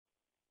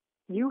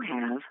You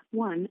have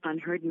one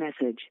unheard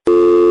message.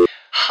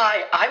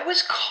 Hi, I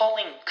was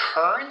calling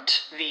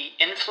Current, the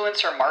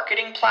influencer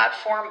marketing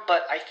platform,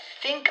 but I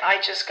think I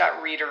just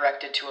got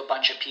redirected to a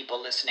bunch of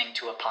people listening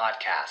to a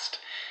podcast.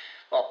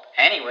 Well,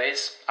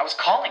 anyways, I was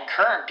calling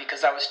Current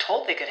because I was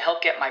told they could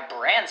help get my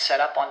brand set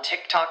up on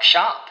TikTok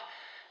Shop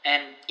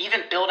and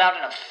even build out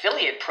an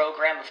affiliate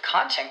program of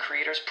content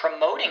creators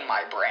promoting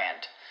my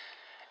brand.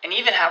 And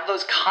even have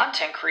those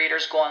content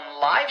creators go on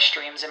live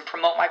streams and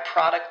promote my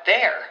product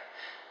there.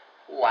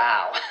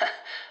 Wow,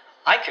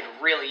 I could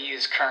really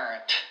use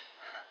Current.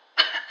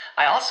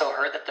 I also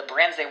heard that the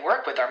brands they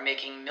work with are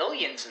making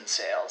millions in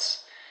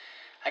sales.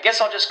 I guess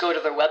I'll just go to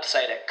their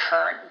website at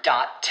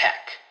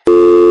current.tech.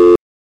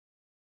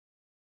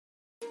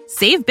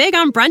 Save big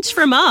on brunch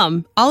for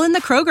mom, all in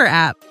the Kroger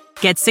app.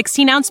 Get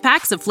 16-ounce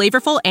packs of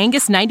flavorful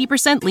Angus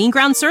 90% lean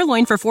ground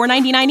sirloin for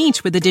 $4.99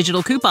 each with a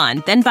digital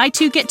coupon. Then buy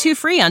 2, get 2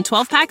 free on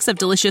 12 packs of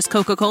delicious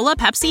Coca-Cola,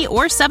 Pepsi,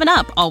 or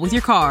 7-Up, all with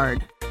your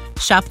card.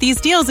 Shop these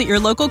deals at your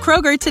local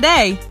Kroger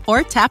today,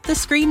 or tap the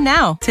screen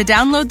now to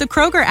download the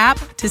Kroger app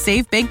to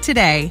save big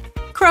today.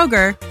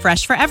 Kroger,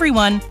 fresh for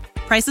everyone.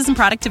 Prices and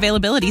product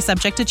availability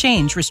subject to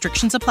change.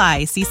 Restrictions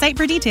apply. See site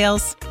for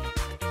details.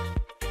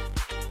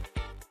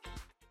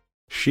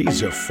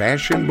 She's a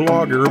fashion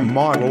blogger,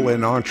 model,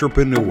 and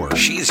entrepreneur.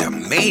 She's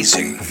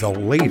amazing. The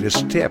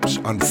latest tips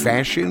on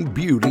fashion,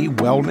 beauty,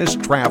 wellness,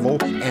 travel,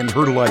 and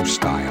her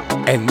lifestyle.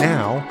 And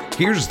now,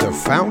 here's the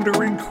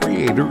founder and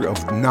creator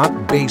of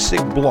Not Basic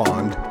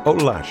Blonde,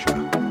 Olasha.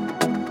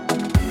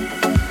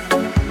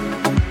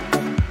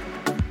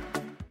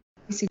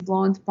 Basic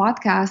Blonde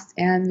podcast,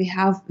 and we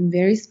have a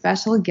very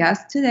special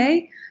guest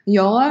today,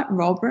 Yola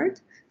Robert.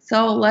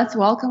 So let's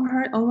welcome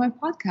her on my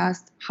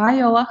podcast. Hi,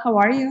 Yola. How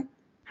are you?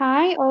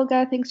 Hi,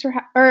 Olga. Thanks for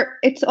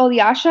it's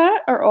Olyasha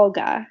or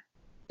Olga?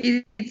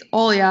 It's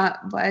Olya,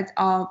 but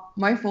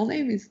my full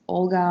name is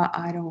Olga.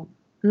 I don't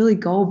really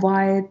go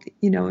by it,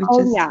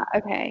 It's yeah.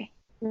 Okay.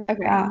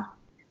 Yeah.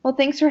 Well,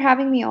 thanks for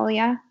having me,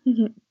 Olya.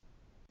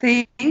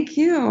 Thank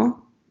you.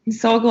 I'm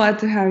so glad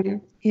to have you.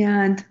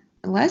 And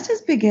let's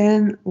just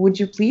begin. Would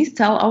you please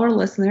tell our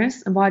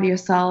listeners about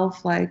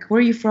yourself, like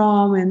where you're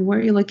from and where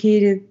you're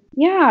located?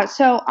 Yeah.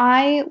 So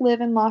I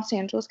live in Los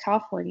Angeles,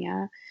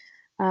 California.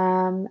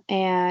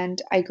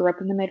 And I grew up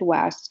in the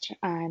Midwest.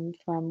 I'm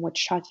from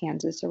Wichita,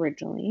 Kansas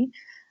originally.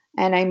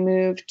 And I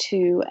moved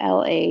to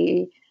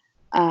LA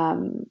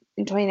in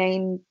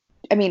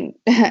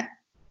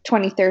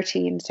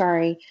 2013,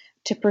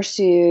 to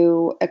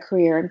pursue a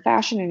career in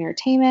fashion and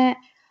entertainment,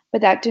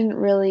 but that didn't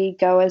really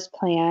go as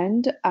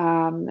planned.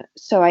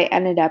 So I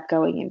ended up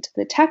going into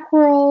the tech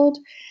world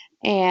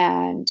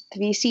and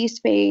the VC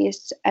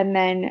space. And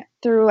then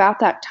throughout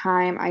that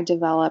time, I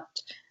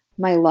developed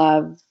my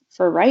love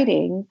for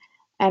writing,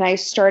 and I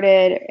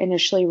started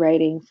initially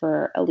writing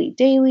for Elite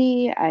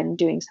Daily and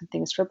doing some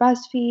things for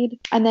BuzzFeed.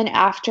 And then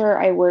after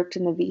I worked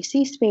in the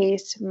VC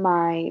space,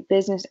 my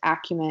business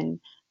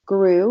acumen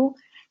grew,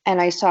 and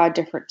I saw a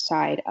different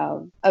side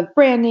of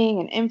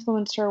branding and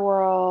influencer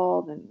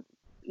world. And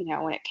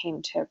when it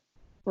came to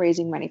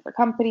raising money for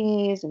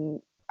companies,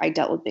 and I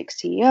dealt with big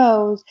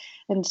CEOs,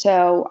 and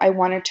so I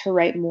wanted to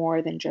write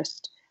more than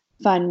just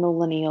fun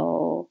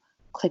millennial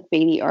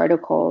clickbaity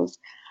articles.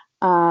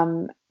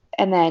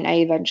 And then I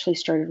eventually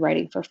started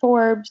writing for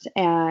Forbes,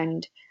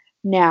 and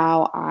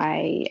now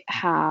I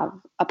have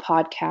a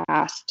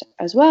podcast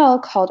as well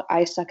called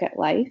I Suck at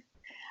Life.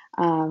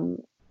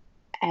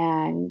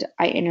 And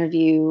I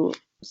interview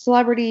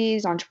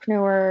celebrities,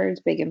 entrepreneurs,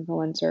 big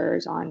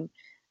influencers on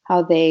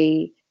how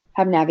they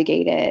have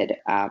navigated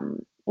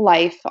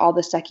life, all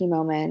the sucky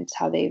moments,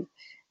 how they've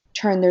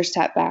turned their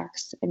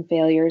setbacks and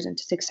failures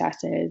into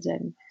successes,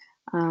 and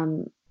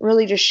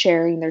really just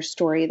sharing their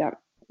story that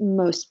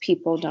most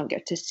people don't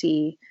get to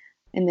see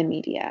in the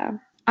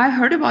media. I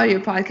heard about your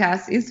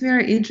podcast. It's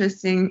very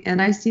interesting,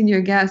 and I've seen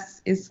your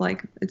guests. It's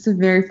a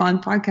very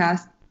fun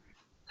podcast.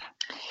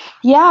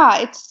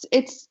 Yeah,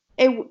 it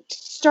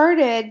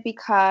started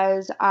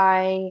because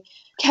I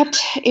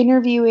kept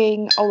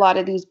interviewing a lot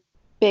of these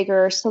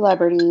bigger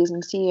celebrities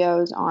and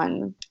CEOs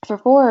for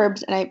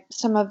Forbes, and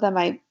some of them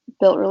I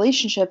built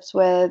relationships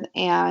with,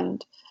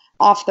 and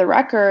off the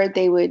record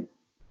they would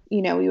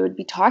we would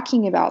be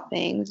talking about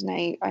things,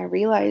 and I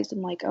realized,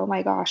 I'm like, oh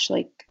my gosh,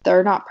 like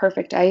they're not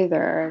perfect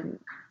either.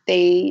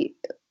 And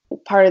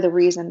part of the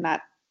reason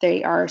that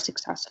they are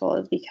successful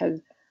is because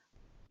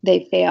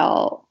they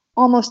fail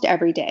almost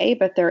every day,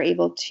 but they're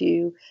able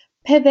to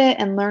pivot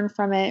and learn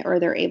from it, or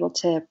they're able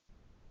to,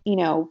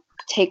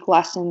 take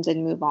lessons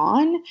and move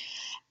on.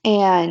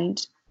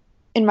 And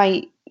in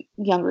my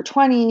younger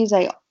 20s,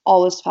 I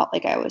always felt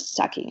like I was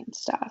sucking in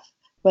stuff,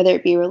 whether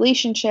it be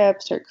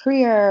relationships or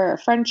career or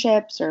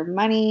friendships or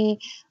money,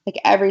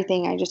 like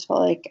everything. I just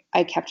felt like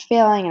I kept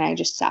failing and I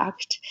just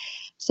sucked.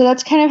 So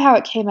that's kind of how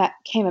it came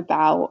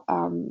about,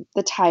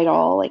 the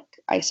title, like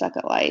I Suck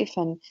at Life.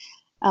 And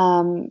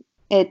I'm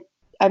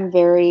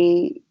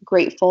very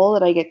grateful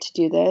that I get to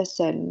do this,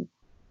 and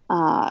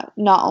not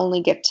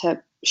only get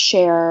to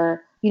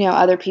share,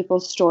 other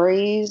people's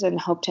stories and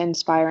hope to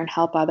inspire and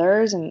help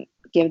others, and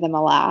give them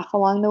a laugh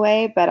along the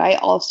way, but I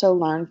also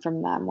learn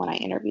from them when I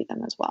interview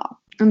them as well.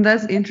 And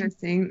that's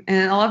interesting.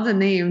 And I love the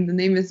name. The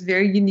name is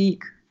very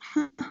unique.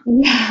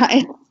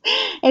 Yeah,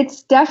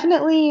 it's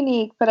definitely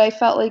unique, but I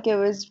felt like it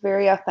was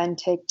very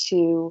authentic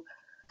to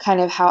kind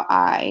of how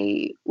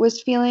I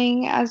was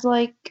feeling as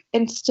like,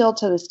 and still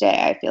to this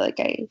day, I feel like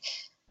I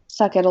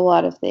suck at a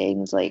lot of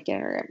things, like,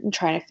 and I'm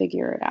trying to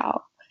figure it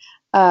out.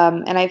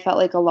 And I felt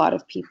like a lot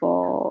of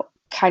people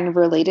kind of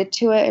related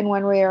to it in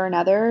one way or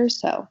another.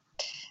 So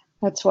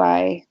that's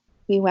why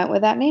we went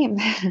with that name.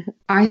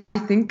 I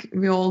think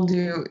we all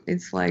do.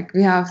 It's like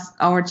we have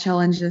our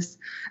challenges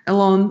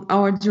along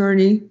our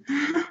journey.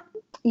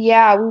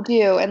 Yeah, we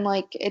do. And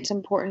like, it's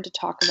important to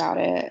talk about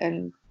it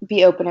and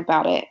be open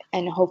about it.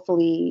 And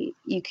hopefully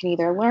you can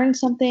either learn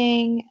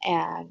something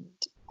and,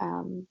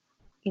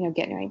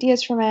 get new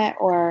ideas from it,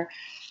 or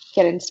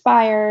get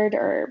inspired,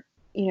 or,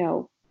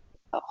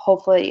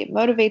 hopefully it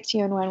motivates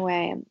you in one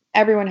way. And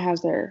everyone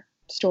has their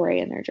story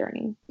and their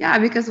journey. Yeah,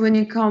 because when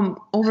you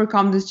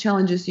overcome these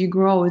challenges, you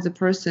grow as a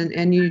person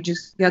and you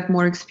just get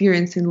more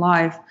experience in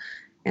life.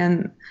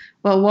 And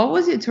well, what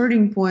was your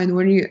turning point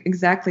when you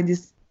exactly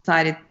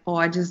decided, oh,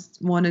 I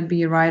just want to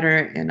be a writer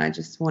and I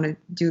just want to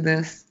do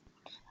this?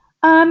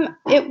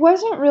 It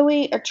wasn't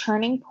really a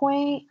turning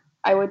point.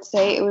 I would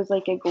say it was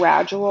like it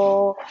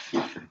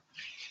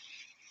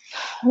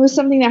was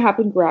something that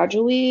happened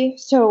gradually.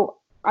 So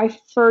I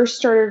first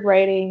started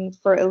writing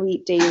for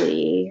Elite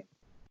Daily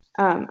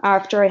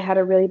after I had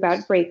a really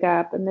bad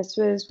breakup. And this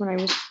was when I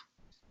was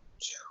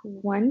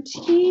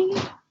 20.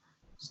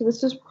 So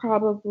this was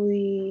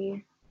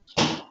probably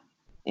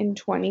in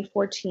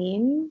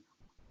 2014,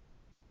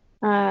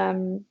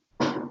 going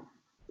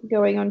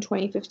on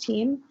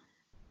 2015.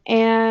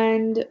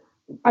 And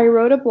I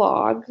wrote a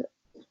blog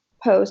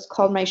post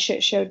called My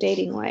Shit Show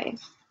Dating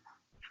Life.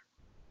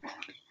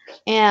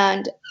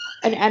 And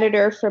an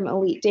editor from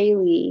Elite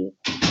Daily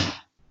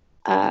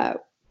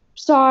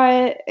saw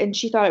it, and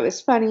she thought it was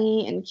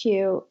funny and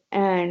cute.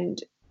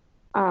 And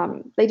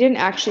they didn't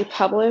actually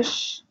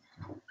publish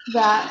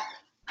that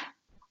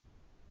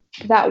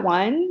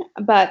one,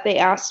 but they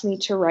asked me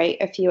to write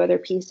a few other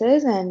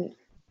pieces. And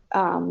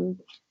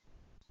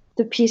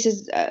the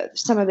pieces,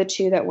 some of the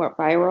two that went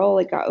viral,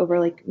 like got over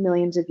like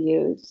millions of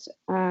views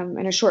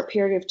in a short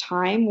period of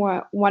time.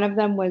 One of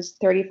them was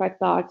 35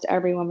 Thoughts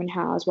Every Woman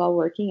Has While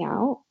Working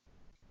Out.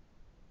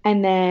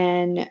 And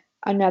then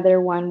another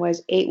one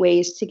was 8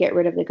 Ways to Get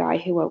Rid of the Guy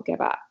Who Won't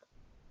Give Up.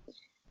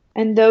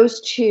 And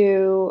those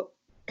two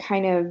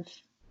kind of,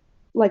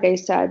 like I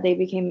said, they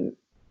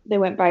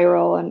went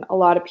viral, and a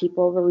lot of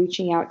people were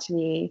reaching out to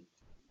me,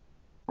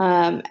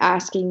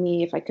 asking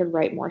me if I could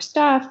write more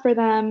stuff for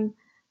them.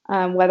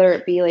 Whether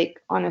it be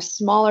like on a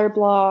smaller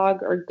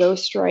blog or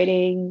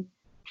ghostwriting,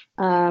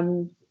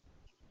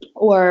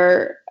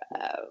 or,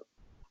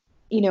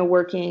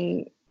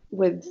 working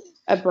with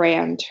a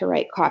brand to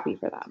write copy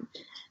for them.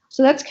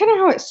 So that's kind of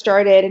how it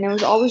started. And it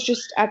was always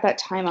just at that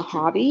time a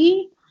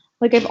hobby.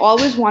 Like I've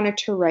always wanted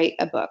to write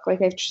a book.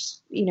 Like I've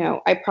just,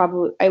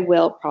 I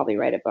will probably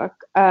write a book.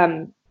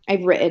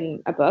 I've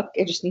written a book.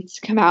 It just needs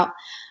to come out.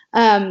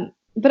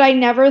 But I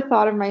never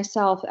thought of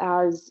myself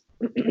as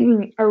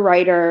a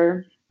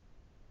writer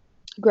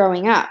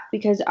growing up,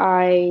 because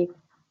I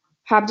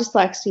have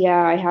dyslexia,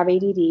 I have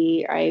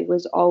ADD. I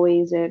was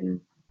always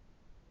in,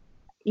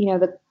 I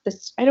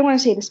don't want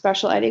to say the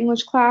special ed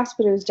English class,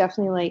 but it was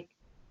definitely like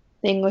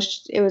the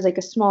English. It was like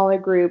a smaller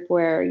group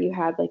where you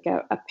had like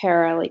a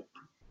para, like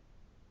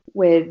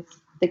with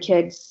the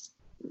kids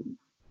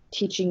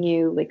teaching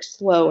you like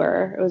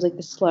slower. It was like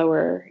the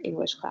slower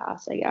English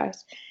class, I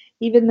guess.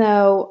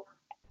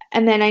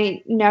 And then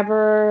I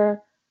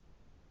never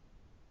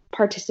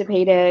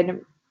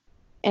participated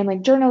in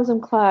like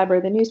journalism club or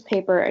the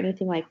newspaper or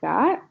anything like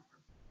that.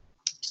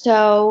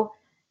 So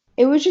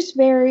it was just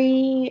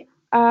very,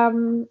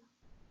 I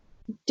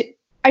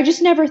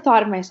just never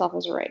thought of myself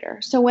as a writer.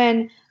 So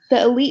when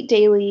the Elite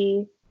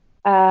Daily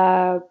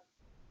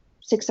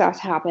success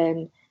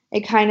happened,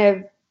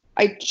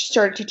 I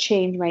started to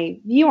change my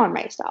view on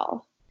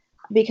myself,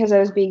 because I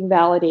was being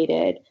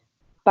validated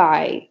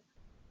by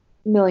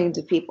millions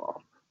of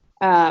people.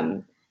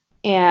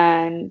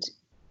 And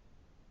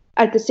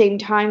at the same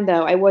time,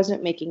 though, I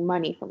wasn't making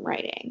money from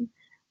writing.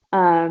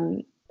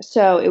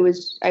 So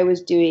I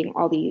was doing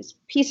all these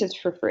pieces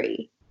for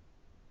free.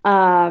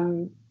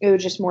 It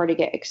was just more to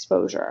get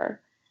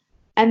exposure.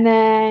 And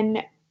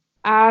then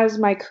as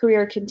my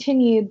career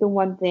continued, the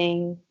one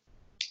thing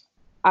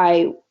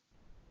I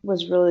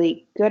was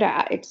really good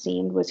at, it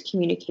seemed, was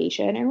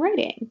communication and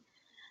writing.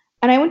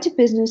 And I went to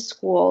business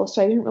school,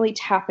 so I didn't really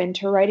tap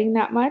into writing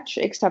that much,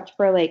 except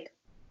for like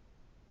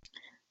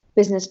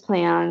business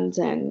plans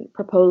and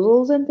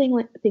proposals and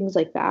things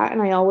like that.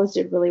 And I always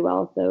did really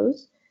well with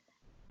those.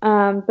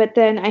 But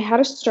then I had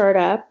a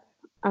startup.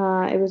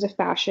 It was a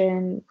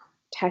fashion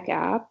tech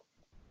app,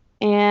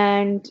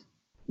 and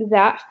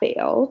that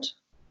failed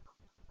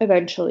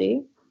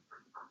eventually.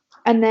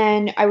 And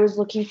then I was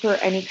looking for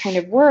any kind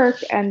of work,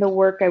 and the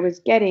work I was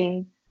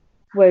getting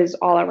was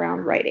all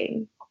around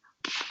writing.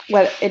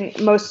 and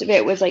most of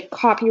it was like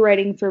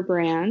copywriting for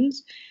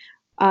brands,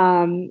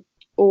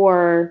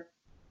 or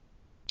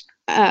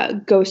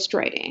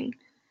ghostwriting.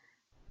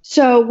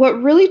 So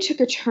what really took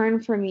a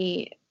turn for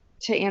me,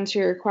 to answer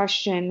your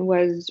question,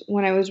 was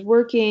when I was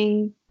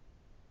working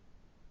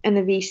in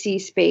the VC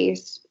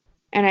space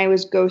and I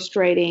was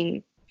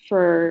ghostwriting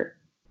for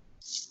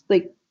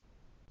like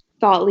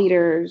thought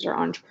leaders or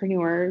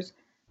entrepreneurs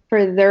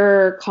for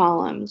their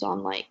columns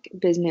on like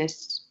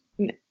business,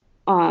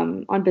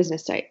 on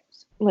business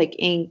sites like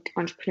Inc.,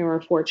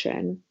 Entrepreneur,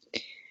 Fortune,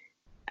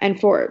 and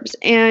Forbes.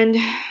 And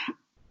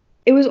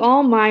it was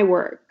all my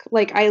work.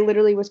 Like, I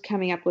literally was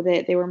coming up with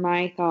it. They were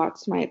my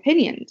thoughts, my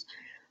opinions.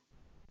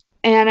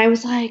 And I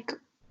was like,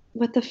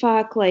 what the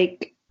fuck?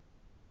 Like,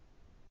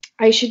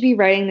 I should be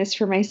writing this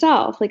for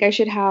myself. Like, I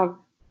should have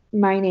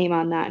my name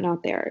on that,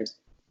 not theirs.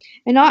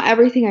 And not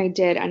everything I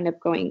did ended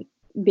up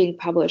being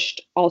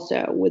published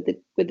also with the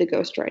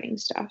ghostwriting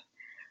stuff.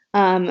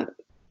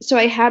 So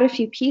I had a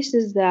few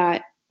pieces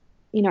that,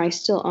 I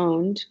still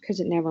owned because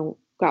it never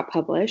got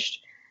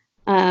published.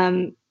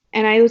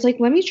 And I was like,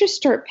 let me just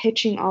start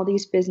pitching all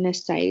these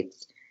business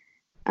sites,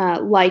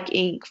 like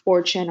Inc.,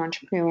 Fortune,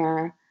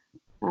 Entrepreneur,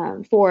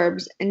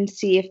 Forbes, and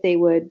see if they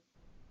would,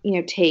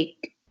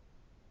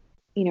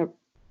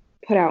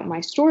 put out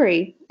my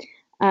story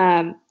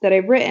that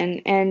I've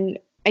written. And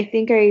I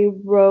think I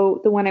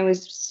wrote, the one I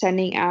was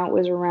sending out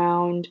was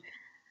around,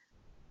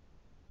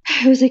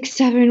 it was like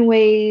 7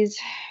 ways,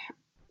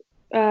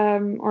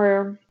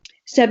 or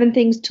 7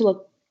 things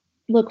to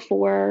look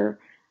for,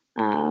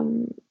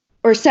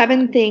 or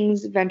 7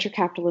 things venture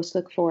capitalists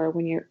look for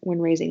when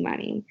raising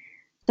money,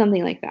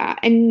 something like that.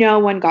 And no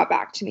one got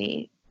back to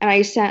me. And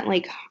I sent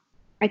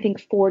I think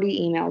 40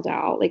 emails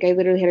out. Like, I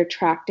literally had to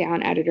track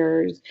down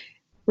editors,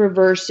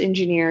 reverse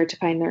engineer to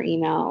find their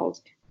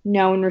emails.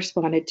 No one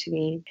responded to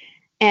me.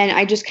 And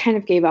I just kind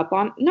of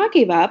not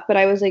gave up, but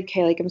I was like,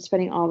 okay, I'm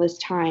spending all this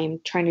time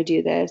trying to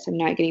do this. I'm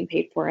not getting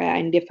paid for it.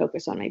 I need to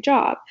focus on my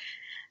job.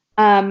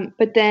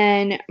 But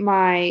then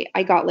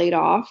I got laid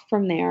off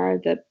from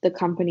there. The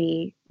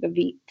company, the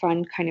V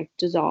fund, kind of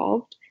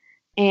dissolved,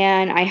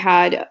 and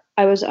I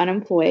was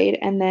unemployed.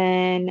 And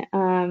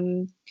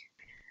then,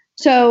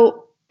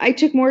 so I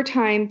took more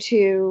time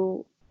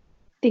to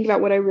think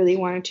about what I really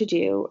wanted to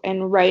do,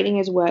 and writing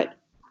is what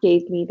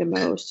gave me the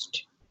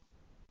most,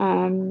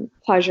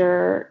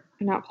 pleasure,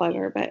 not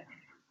pleasure, but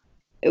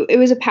it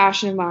was a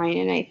passion of mine,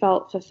 and I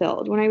felt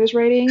fulfilled when I was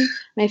writing,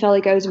 and I felt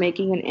like I was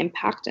making an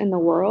impact in the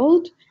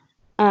world.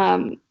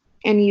 And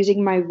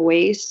using my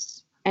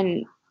voice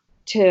and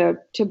to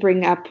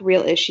bring up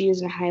real issues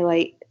and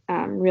highlight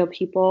real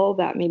people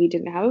that maybe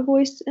didn't have a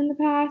voice in the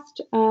past.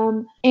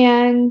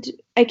 And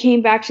I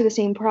came back to the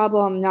same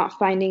problem, not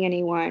finding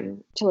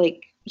anyone to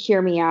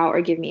hear me out or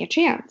give me a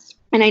chance.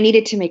 And I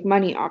needed to make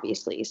money,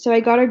 obviously. So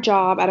I got a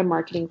job at a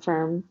marketing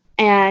firm.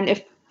 And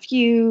a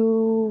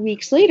few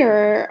weeks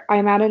later,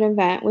 I'm at an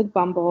event with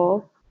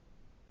Bumble,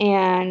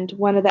 and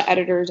one of the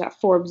editors at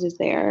Forbes is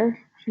there.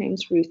 Her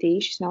name's Ruthie.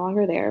 She's no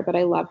longer there, but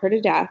I love her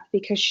to death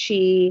because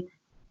she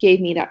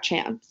gave me that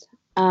chance.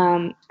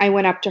 I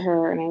went up to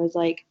her and I was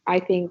like, I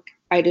think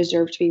I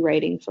deserve to be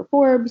writing for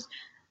Forbes.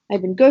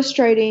 I've been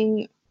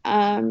ghostwriting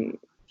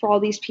for all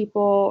these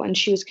people. And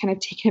she was kind of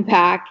taken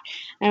aback.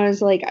 And I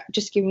was like,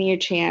 just give me a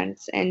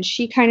chance. And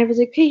she kind of was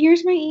like, hey,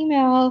 here's my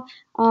email.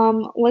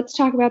 Let's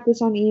talk about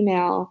this on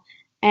email.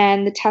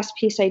 And the test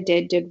piece I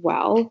did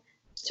well.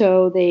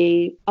 So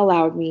they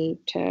allowed me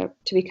to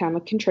become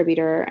a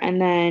contributor. And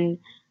then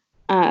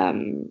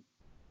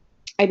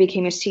I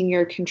became a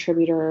senior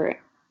contributor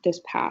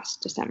this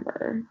past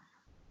December.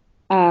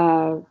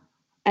 And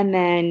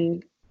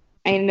then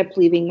I ended up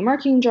leaving the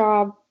marketing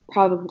job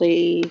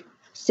probably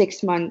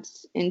 6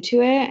 months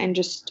into it, and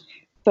just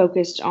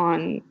focused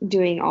on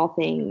doing all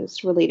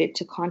things related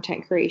to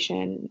content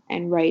creation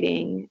and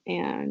writing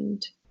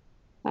and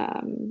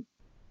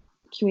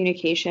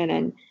communication.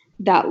 And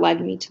that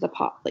led me to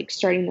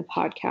starting the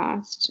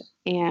podcast,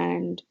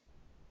 and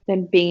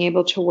then being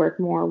able to work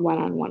more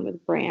one-on-one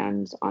with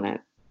brands on a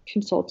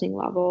consulting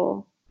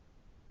level,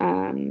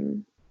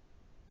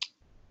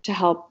 to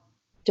help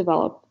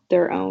develop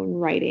their own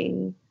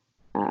writing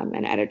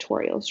and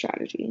editorial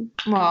strategy.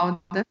 Wow,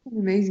 that's an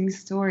amazing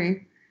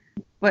story.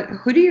 But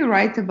who do you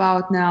write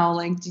about now?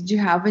 Did you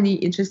have any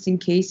interesting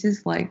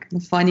cases,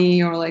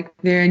 funny or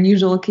very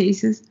unusual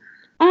cases?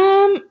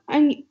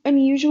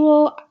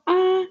 Unusual.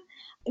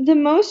 The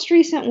most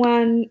recent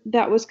one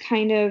that was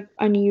kind of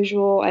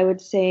unusual, I would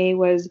say,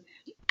 was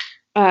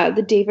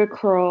the Deva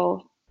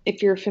Curl.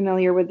 If you're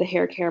familiar with the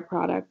hair care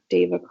product,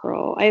 Deva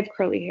Curl. I have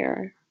curly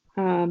hair.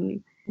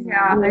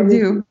 Yeah, I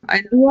do.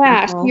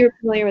 Yeah, so you're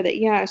familiar with it.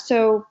 Yeah.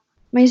 So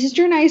my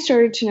sister and I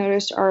started to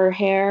notice our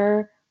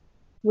hair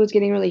was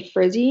getting really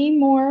frizzy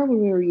more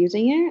when we were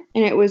using it,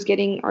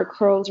 and our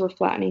curls were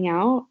flattening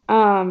out.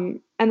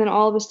 And then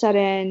all of a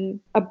sudden,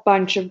 a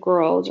bunch of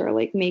girls are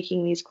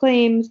making these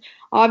claims.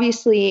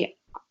 Obviously,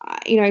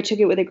 I took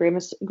it with a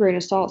grain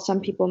of salt. Some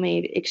people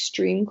made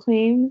extreme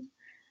claims.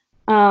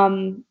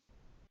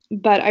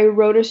 But I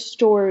wrote a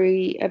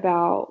story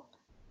about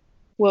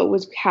what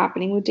was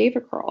happening with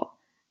David Kroll.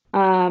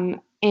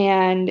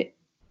 And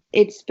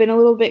it's been a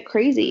little bit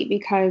crazy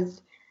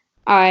because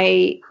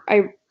I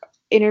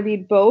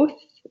interviewed both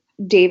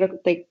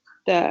the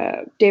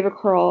David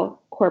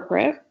Kroll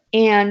corporate,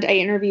 and I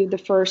interviewed the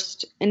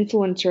first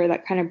influencer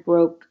that kind of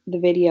broke the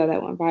video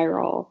that went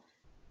viral,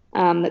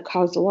 that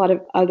caused a lot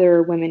of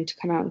other women to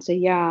come out and say,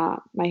 yeah,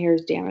 my hair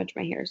is damaged,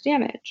 my hair is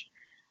damaged.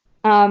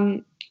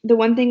 The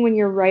one thing when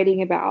you're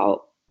writing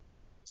about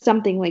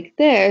something like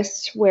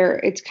this, where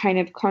it's kind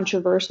of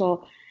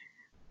controversial,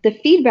 the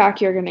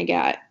feedback you're going to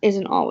get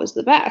isn't always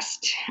the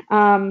best.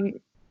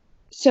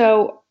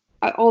 So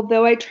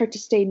although I tried to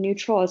stay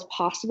neutral as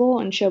possible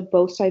and show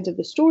both sides of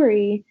the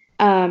story,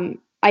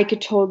 I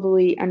could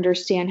totally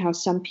understand how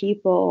some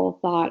people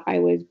thought I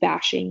was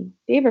bashing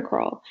David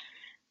Kroll.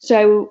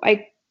 So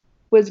I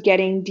was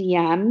getting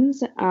DMs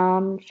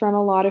from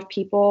a lot of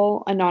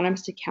people,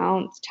 anonymous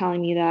accounts,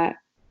 telling me that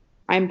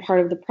I'm part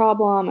of the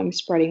problem, I'm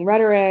spreading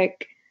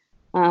rhetoric.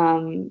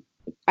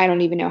 I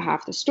don't even know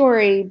half the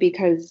story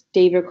because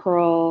David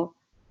Kroll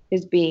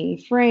is being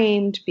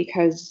framed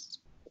because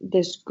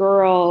this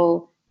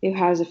girl who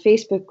has a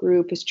Facebook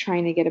group is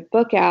trying to get a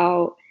book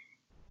out,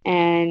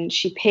 and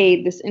she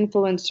paid this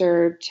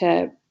influencer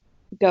to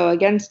go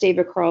against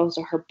David Kroll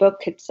so her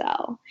book could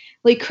sell.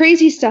 Like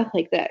crazy stuff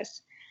like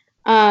this.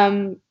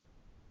 And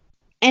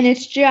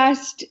it's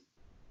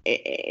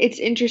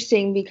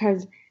interesting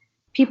because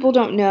people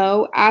don't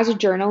know. As a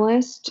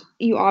journalist,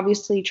 you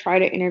obviously try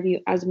to interview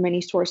as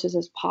many sources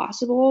as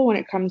possible when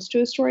it comes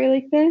to a story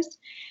like this.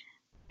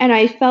 And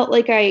I felt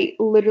like I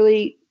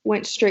literally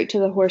went straight to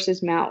the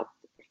horse's mouth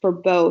for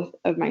both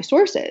of my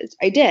sources.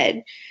 I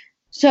did.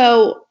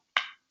 So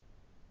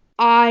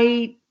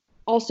I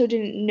also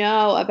didn't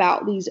know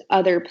about these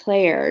other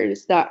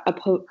players that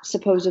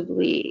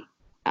supposedly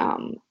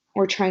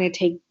were trying to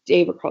take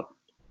David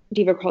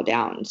Kroll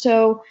down.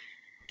 So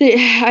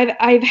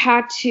I've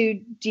had to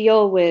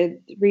deal with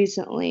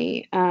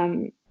recently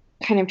kind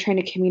of trying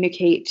to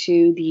communicate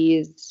to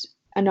these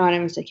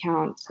anonymous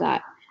accounts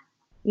that,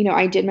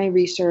 I did my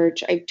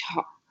research, I've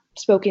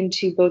spoken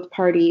to both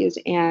parties,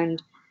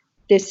 and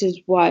this is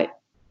what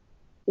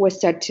was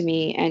said to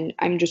me, and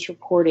I'm just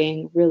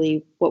reporting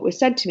really what was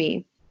said to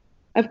me.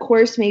 Of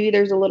course, maybe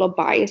there's a little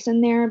bias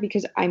in there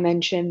because I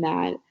mentioned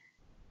that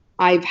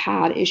I've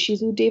had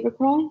issues with David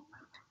Kroll,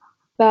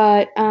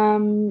 but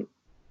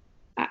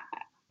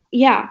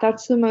yeah,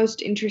 that's the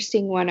most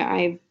interesting one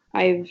I've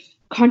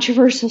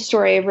controversial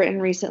story I've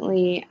written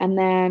recently. And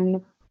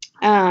then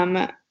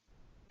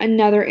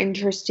another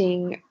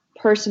interesting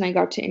person I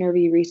got to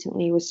interview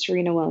recently was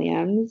Serena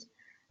Williams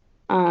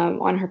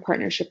on her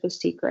partnership with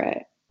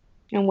Secret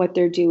and what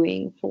they're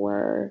doing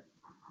for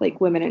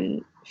like women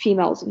and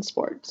females in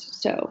sports,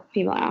 so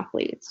female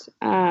athletes.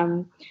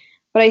 But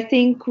I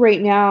think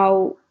right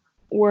now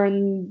we're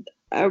in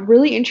a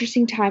really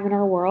interesting time in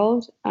our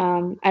world.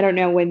 I don't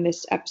know when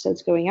this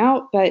episode's going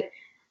out, but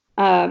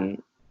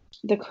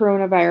the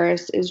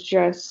coronavirus is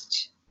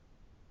just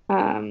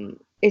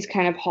is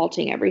kind of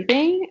halting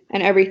everything,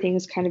 and everything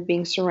is kind of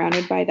being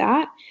surrounded by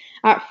that.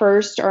 At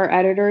first, our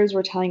editors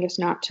were telling us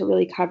not to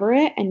really cover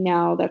it, and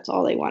now that's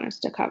all they want us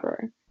to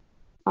cover,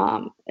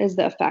 is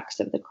the effects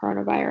of the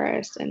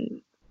coronavirus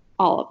and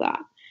all of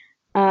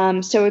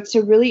that. So it's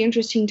a really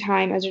interesting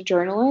time as a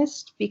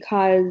journalist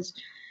because,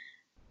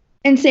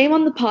 and same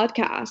on the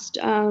podcast,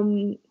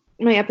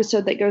 my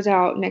episode that goes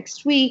out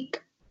next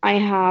week, I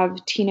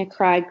have Tina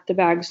Craig, the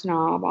bag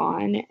snob,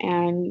 on,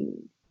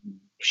 and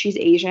she's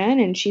Asian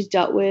and she's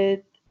dealt with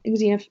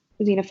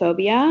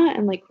xenophobia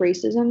and like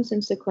racism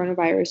since the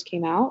coronavirus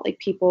came out. Like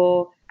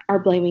people are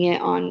blaming it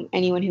on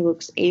anyone who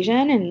looks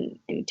Asian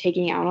and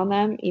taking out on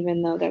them,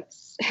 even though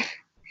that's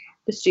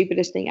the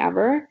stupidest thing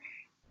ever.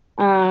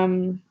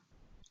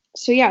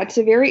 So yeah, it's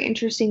a very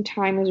interesting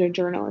time as a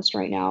journalist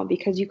right now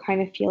because you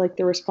kind of feel like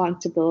the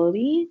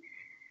responsibility,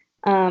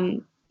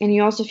 and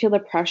you also feel the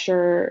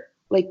pressure,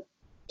 like,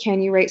 can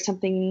you write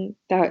something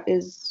that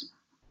is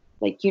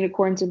like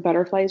unicorns and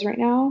butterflies right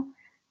now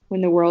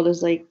when the world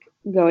is like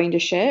going to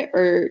shit,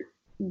 or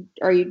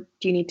do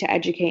you need to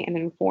educate and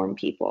inform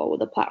people with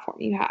the platform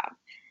you have?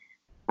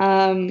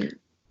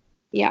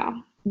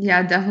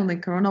 Yeah, definitely.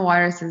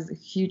 Coronavirus is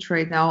huge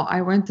right now.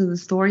 I went to the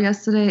store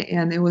yesterday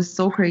and it was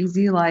so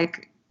crazy.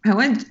 Like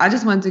I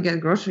just went to get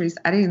groceries.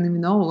 I didn't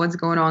even know what's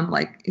going on.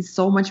 Like it's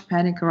so much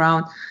panic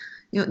around.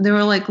 There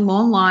were like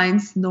long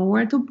lines,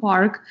 nowhere to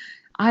park.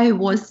 I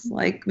was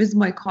like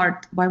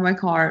by my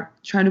car,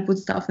 trying to put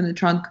stuff in the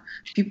trunk.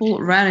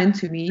 People ran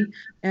into me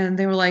and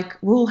they were like,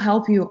 "We'll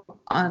help you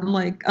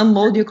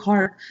unload your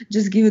cart.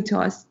 Just give it to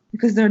us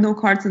because there are no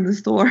carts in the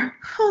store." I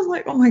was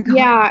like, "Oh my God."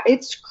 Yeah,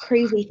 it's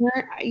crazy.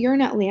 You're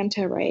in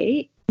Atlanta,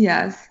 right?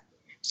 Yes.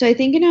 So I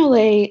think in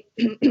LA,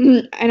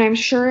 and I'm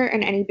sure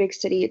in any big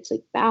city it's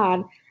like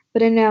bad,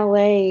 but in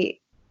LA,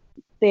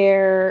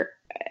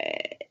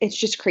 it's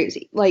just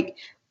crazy. Like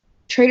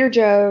Trader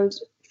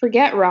Joe's,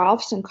 forget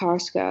Ralph's and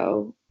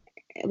Costco,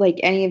 like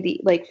any of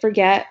the, like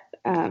forget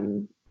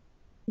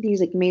these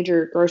like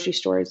major grocery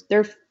stores.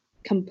 They're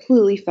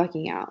completely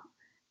fucking out,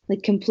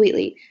 like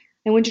completely.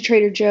 I went to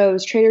Trader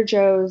Joe's. Trader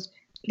Joe's,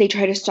 they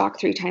try to stock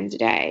 3 times a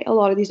day. A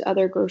lot of these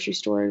other grocery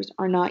stores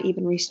are not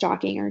even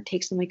restocking, or it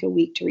takes them like a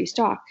week to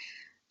restock.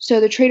 So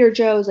the Trader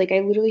Joe's, like I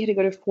literally had to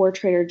go to 4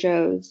 Trader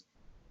Joe's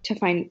to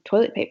find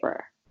toilet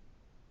paper.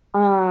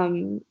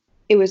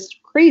 It was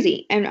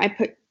crazy. And I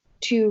put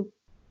 2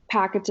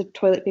 packets of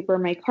toilet paper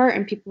in my cart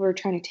and people were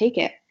trying to take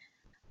it.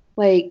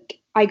 Like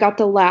I got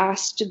the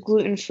last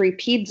gluten-free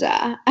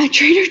pizza at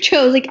Trader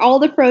Joe's. Like all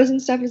the frozen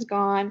stuff is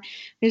gone.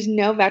 There's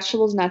no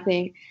vegetables,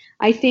 nothing.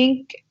 I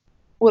think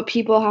what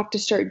people have to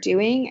start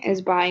doing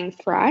is buying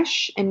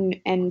fresh and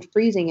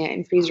freezing it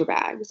in freezer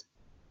bags.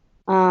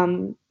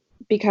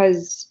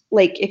 Because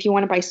like if you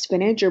want to buy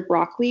spinach or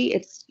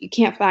broccoli, you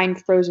can't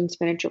find frozen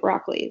spinach or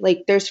broccoli.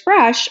 Like there's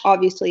fresh,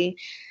 obviously.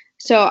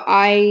 So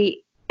I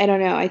don't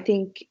know. I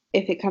think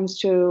if it comes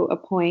to a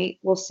point,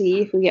 we'll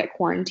see if we get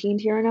quarantined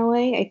here in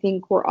LA. I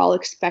think we're all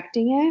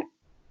expecting it.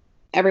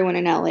 Everyone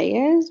in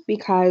LA is,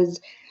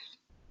 because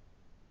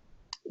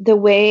the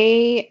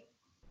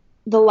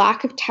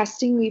lack of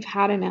testing we've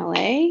had in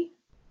LA,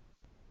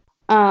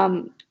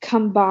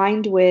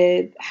 combined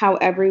with how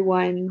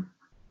everyone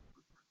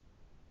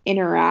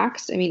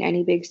interacts, I mean,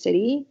 any big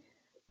city,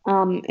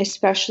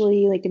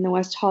 especially like in the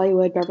West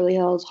Hollywood, Beverly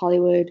Hills,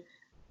 Hollywood,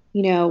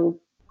 you know,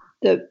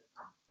 the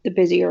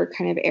busier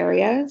kind of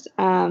areas,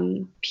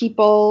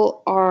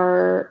 people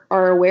are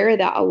aware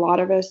that a lot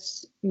of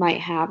us might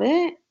have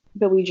it,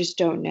 but we just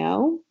don't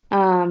know.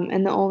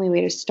 And the only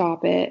way to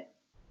stop it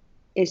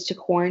is to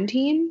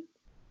quarantine.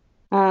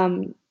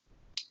 And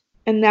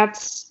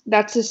that's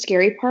the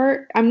scary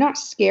part. I'm not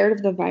scared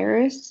of the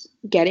virus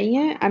getting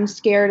it. I'm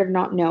scared of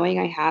not knowing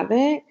I have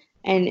it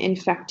and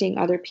infecting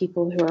other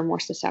people who are more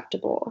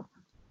susceptible,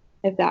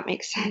 if that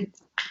makes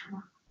sense.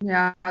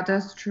 Yeah,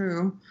 that's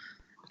true.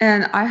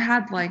 And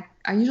I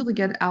usually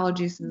get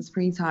allergies in the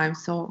springtime.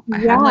 So I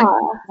had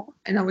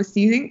and I was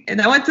sneezing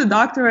and I went to the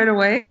doctor right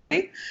away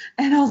and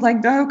I was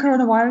like, do I have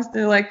coronavirus?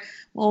 They're like,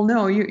 well,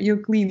 no, you're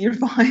clean, you're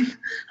fine.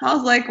 I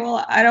was like,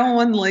 well, I don't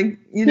want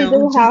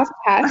People have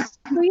tests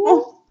for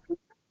you?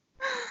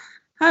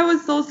 I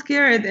was so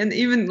scared, and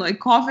even like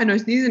coughing or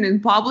sneezing in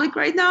public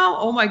right now,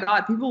 oh my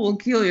God, people will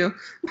kill you.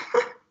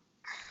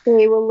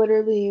 They will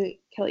literally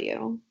kill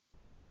you.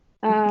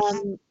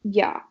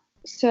 Yeah.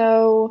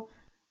 So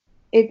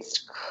it's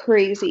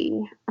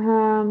crazy.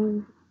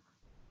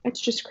 It's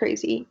just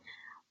crazy.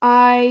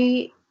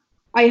 I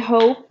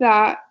hope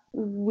that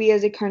we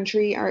as a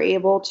country are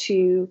able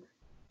to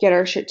get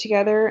our shit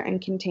together and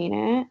contain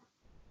it.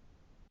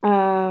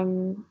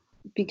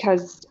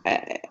 Because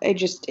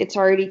it's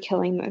already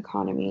killing the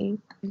economy.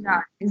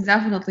 Yeah, it's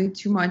definitely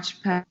too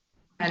much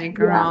panic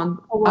around,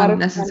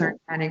 unnecessary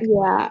panic.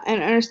 Yeah,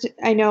 and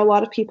I know a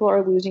lot of people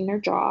are losing their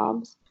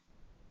jobs.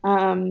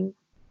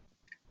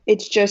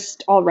 It's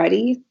just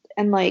already,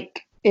 and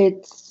like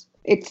it's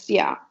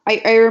yeah.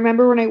 I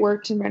remember when I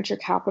worked in venture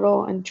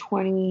capital in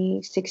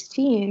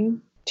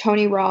 2016,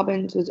 Tony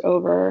Robbins was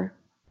over,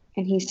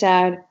 and he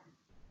said,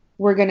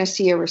 "We're going to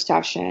see a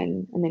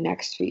recession in the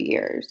next few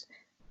years."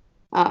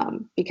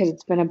 Because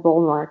it's been a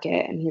bull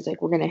market, and he's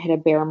like, we're going to hit a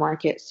bear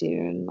market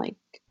soon, like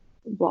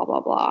blah,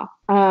 blah, blah.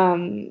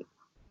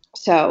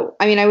 So,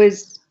 I mean, I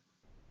was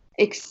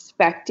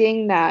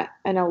expecting that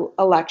an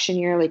election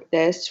year like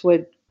this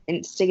would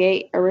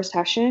instigate a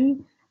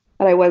recession,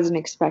 but I wasn't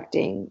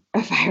expecting a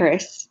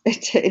virus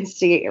to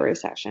instigate a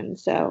recession.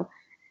 So,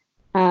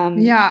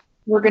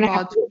 we're going to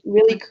have to be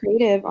really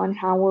creative on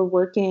how we're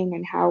working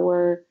and how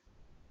we're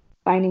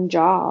finding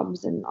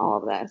jobs and all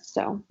of this.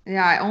 So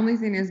yeah, only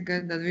thing is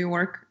good that we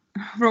work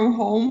from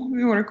home,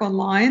 we work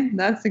online.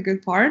 That's the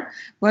good part.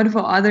 But for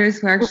others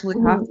who actually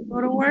have to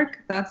go to work,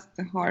 that's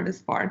the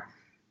hardest part.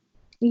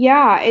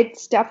 Yeah,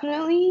 it's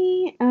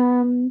definitely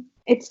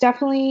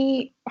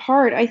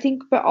hard, I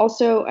think. But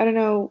also, I don't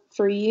know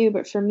for you,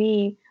 but for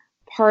me,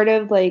 part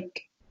of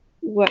like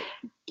what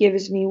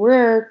gives me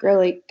work or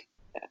like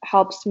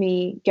helps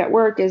me get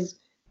work is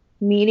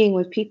meeting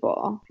with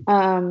people.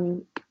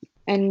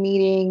 And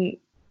meeting,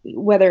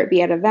 whether it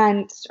be at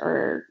events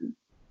or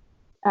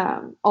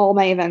all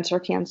my events are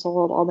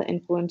canceled, all the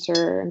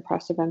influencer and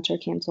press events are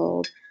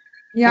canceled.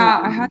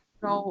 Yeah, I had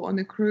to go on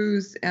a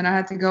cruise and I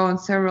had to go on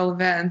several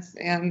events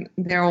and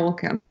they're all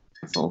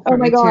canceled. Oh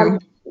my God.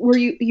 Too. Were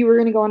you were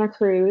going to go on a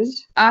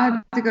cruise? I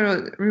had to go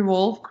to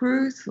Revolve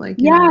cruise. Like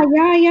yeah.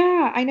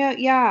 I know.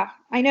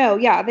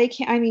 Yeah. They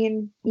can't, I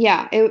mean,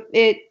 yeah,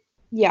 it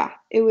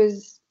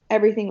was,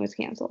 everything was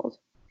canceled.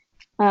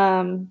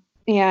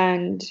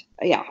 And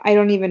yeah, I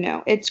don't even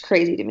know. It's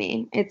crazy to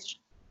me. It's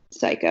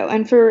psycho.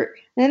 And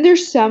then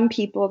there's some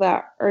people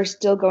that are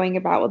still going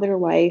about with their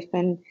life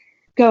and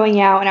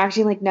going out and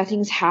acting like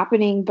nothing's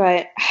happening.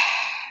 But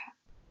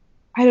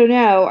I don't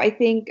know. I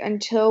think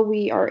until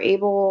we are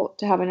able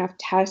to have enough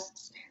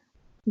tests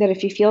that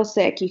if you feel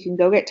sick, you can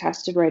go get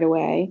tested right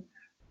away.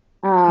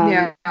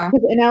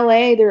 Because in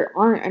LA, there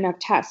aren't enough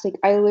tests. Like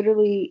I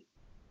literally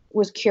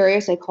was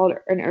curious. I called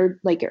an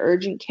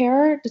urgent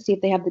care to see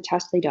if they have the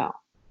test. They don't.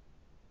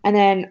 And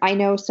then I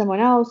know someone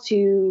else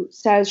who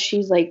says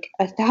she's like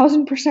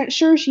 1,000%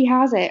 sure she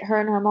has it, her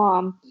and her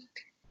mom.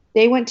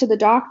 they went to the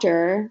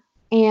doctor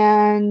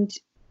and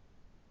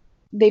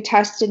they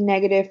tested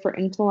negative for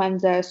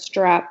influenza,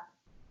 strep,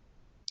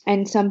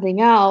 and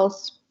something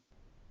else.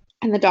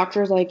 And the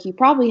doctor's like, you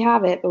probably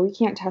have it, but we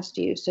can't test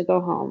you, so go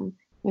home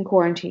and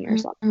quarantine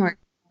yourself. Oh my,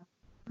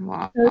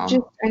 wow. So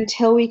just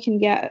until we can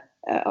get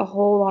a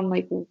hold on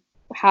like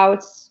how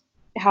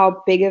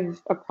big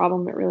of a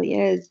problem it really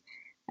is,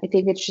 I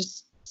think it's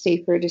just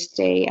safer to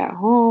stay at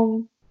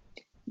home,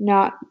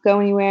 not go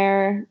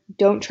anywhere,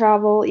 don't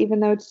travel,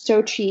 even though it's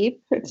so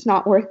cheap. It's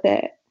not worth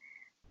it.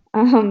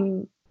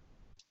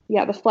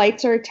 Yeah, the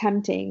flights are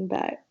tempting,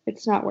 but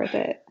it's not worth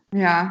it.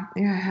 Yeah,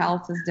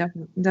 health is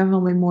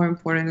definitely more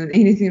important than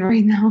anything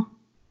right now.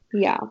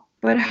 Yeah.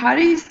 But how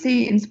do you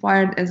stay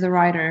inspired as a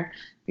writer?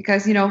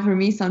 Because, for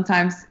me,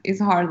 sometimes it's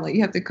hard. Like,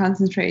 you have to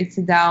concentrate,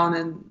 sit down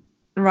and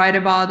write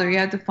about, or you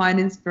have to find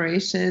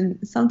inspiration.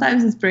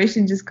 Sometimes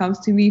inspiration just comes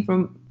to me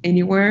from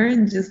anywhere,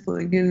 just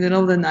like in the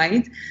middle of the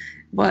night.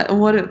 But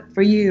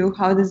for you,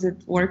 how does it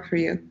work for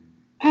you?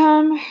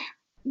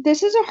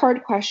 This is a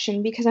hard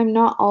question because I'm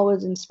not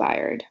always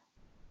inspired.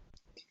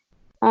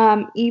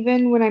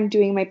 Even when I'm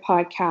doing my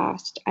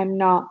podcast, I'm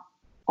not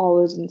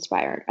always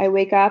inspired. I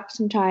wake up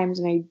sometimes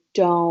and I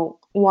don't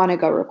want to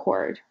go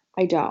record.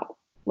 I don't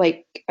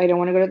want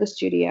to go to the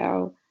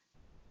studio.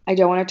 I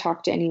don't want to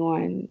talk to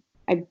anyone.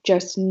 I'm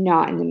just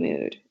not in the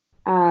mood.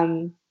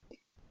 And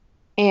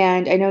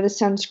I know this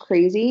sounds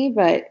crazy,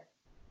 but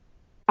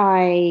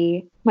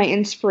my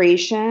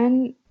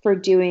inspiration for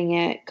doing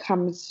it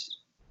comes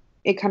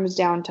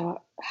down to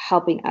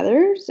helping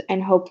others,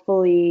 and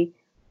hopefully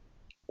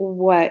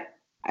what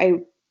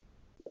I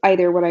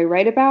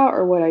write about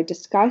or what I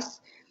discuss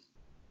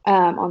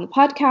on the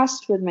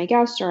podcast with my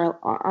guests or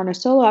on a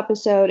solo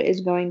episode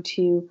is going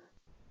to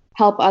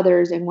help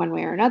others in one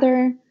way or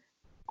another.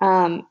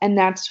 And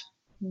that's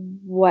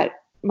what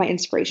my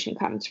inspiration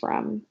comes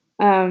from.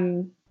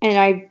 And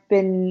I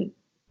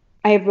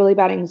have really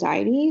bad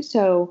anxiety.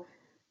 So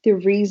the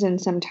reason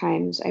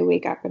sometimes I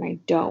wake up and I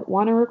don't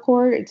want to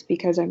record, it's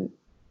because I'm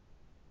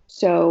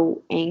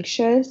so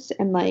anxious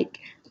and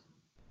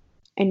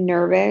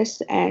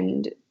nervous,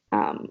 and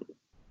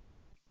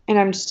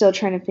I'm still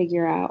trying to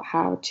figure out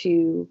how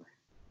to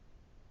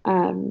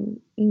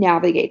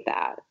navigate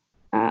that.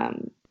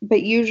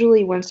 But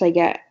usually once I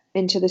get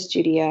into the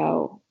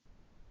studio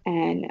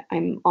and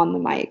I'm on the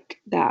mic,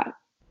 that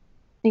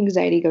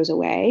anxiety goes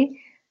away.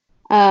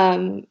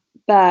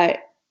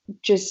 But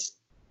just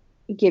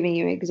giving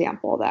you an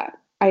example that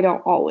I'm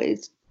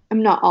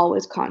not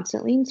always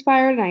constantly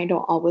inspired, and I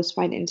don't always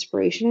find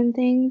inspiration in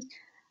things.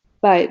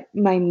 But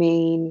my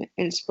main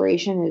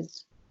inspiration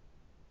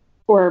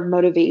or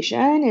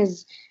motivation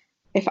is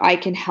if I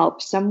can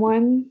help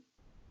someone,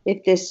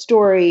 if this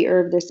story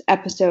or this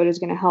episode is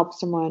going to help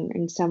someone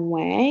in some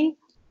way,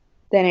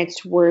 then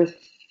it's worth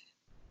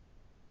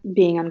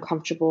being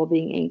uncomfortable,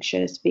 being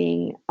anxious,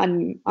 being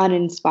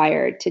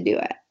uninspired to do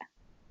it.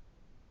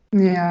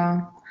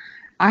 Yeah,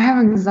 I have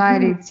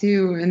anxiety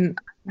too, and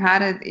I've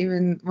had it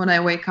even when I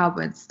wake up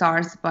at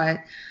stars, but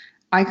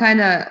I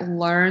kind of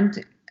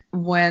learned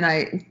when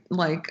I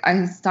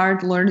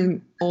start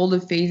learning all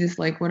the phases,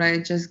 like when I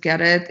just get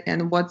it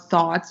and what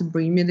thoughts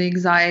bring me the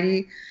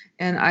anxiety.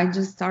 And I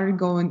just started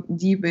going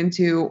deep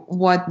into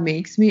what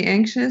makes me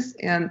anxious,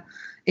 and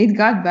it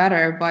got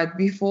better. But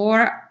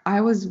before,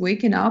 I was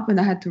waking up and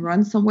I had to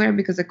run somewhere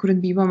because I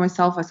couldn't be by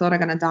myself. I thought I'm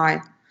gonna die.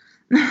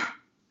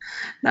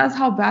 That's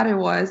how bad it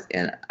was.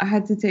 And I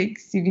had to take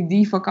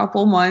CBD for a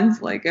couple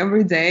months, like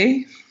every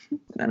day.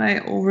 Then I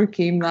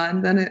overcame that,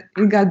 and then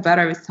it got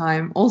better with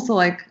time. Also,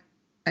 I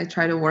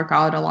try to work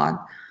out a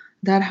lot.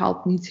 That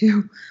helped me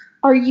too.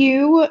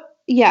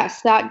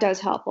 Yes, that does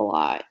help a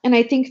lot. And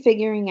I think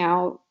figuring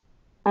out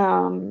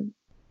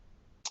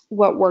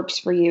what works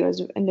for you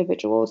as an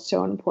individual is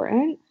so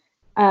important.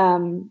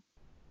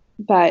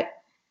 But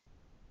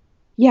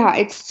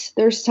yeah,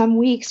 there's some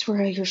weeks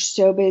where you're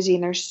so busy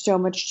and there's so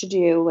much to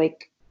do.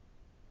 Like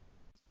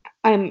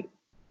I'm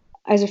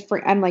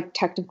like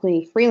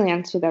technically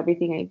freelance with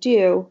everything I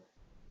do.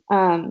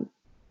 And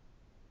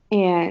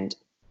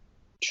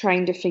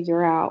trying to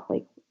figure out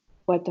like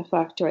what the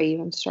fuck do I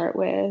even start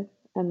with,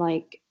 and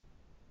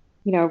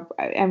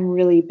I'm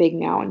really big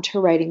now into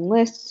writing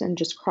lists and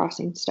just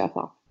crossing stuff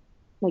off,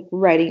 like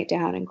writing it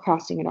down and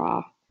crossing it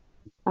off,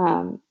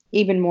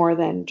 even more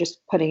than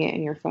just putting it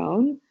in your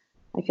phone.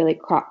 I feel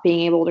like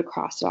being able to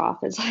cross it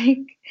off is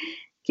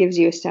gives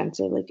you a sense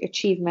of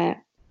achievement.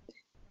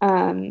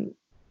 But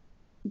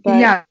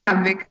yeah,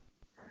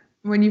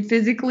 when you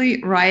physically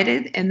write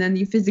it and then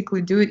you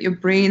physically do it, your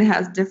brain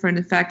has different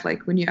effect.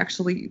 Like when you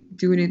actually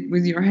doing it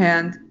with your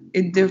hand,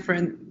 it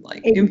different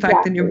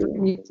impact in your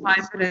brain. You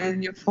type it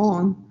in your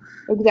phone.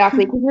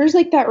 Exactly, because there's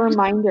that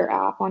reminder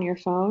app on your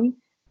phone,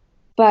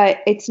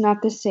 but it's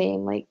not the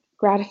same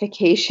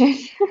gratification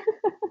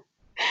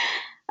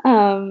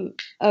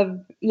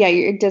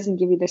it doesn't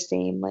give you the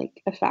same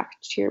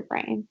effect to your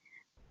brain.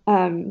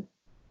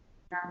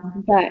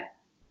 But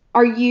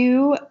are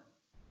you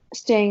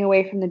staying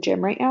away from the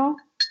gym right now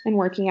and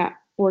working out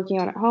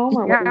at home,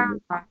 or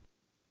what?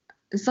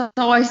 So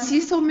I see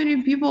so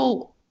many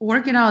people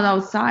working out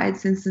outside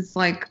since it's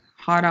like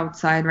hot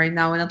outside right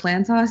now in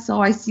Atlanta.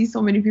 So I see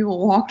so many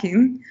people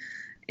walking.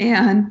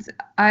 And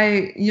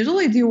I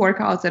usually do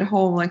workouts at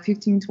home, like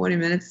 15, 20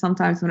 minutes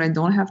sometimes when I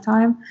don't have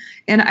time.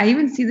 And I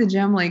even see the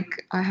gym,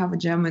 like I have a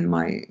gym in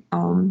my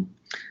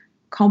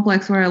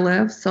complex where I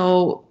live.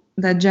 So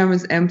that gym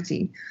is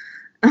empty.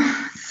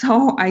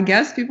 So I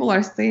guess people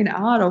are staying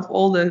out of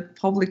all the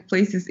public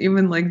places,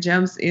 even like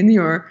gyms in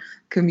your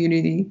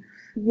community.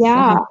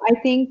 Yeah, So, I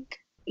think,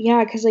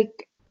 yeah, because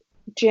like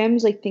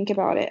gyms, like think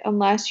about it,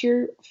 unless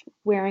you're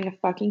wearing a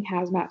fucking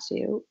hazmat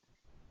suit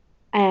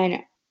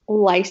and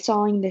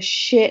lysoling the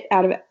shit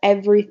out of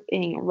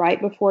everything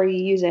right before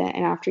you use it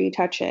and after you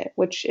touch it,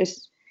 which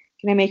is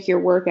gonna make your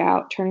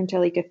workout turn into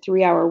like a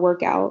 3-hour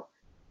workout.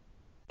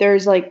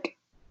 There's like,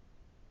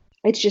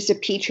 it's just a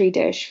petri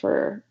dish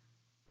for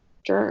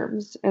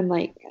germs, and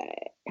like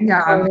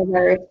yeah.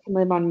 coronavirus can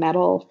live on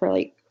metal for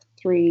like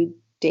 3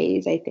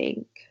 days, I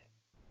think.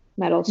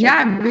 Metal.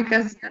 Yeah,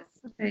 because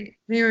they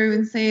were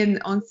even saying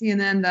on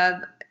CNN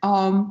that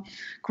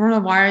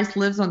coronavirus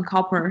lives on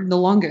copper the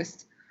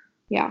longest.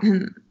 Yeah.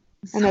 And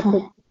And that's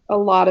like a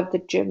lot of the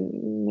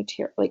gym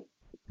material. Like,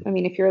 I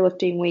mean, if you're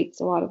lifting weights,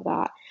 a lot of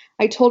that.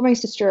 I told my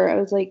sister, I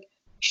was like, you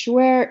should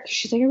wear,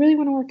 she's like, I really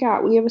want to work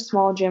out. We have a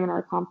small gym in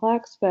our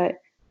complex, but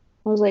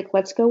I was like,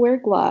 let's go wear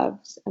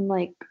gloves and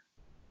like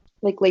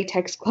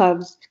latex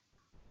gloves.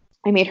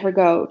 I made her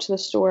go to the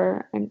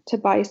store and to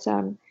buy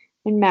some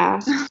and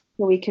masks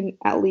so we can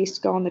at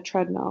least go on the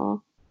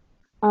treadmill.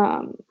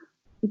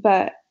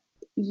 But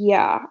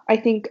yeah, I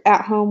think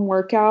at home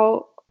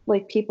workout,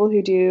 like people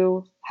who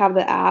do have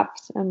the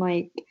apps and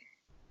like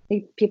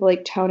people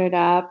like Tone It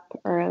Up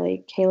or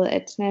like Kayla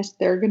Itsness,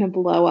 they're gonna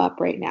blow up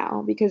right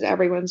now because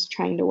everyone's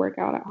trying to work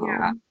out at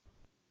home.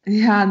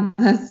 Yeah,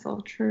 that's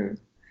so true.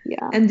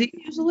 Yeah. And do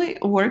you usually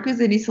work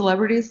with any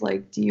celebrities?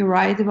 Like, do you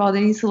write about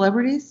any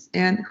celebrities?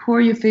 And who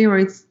are your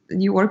favorites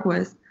that you work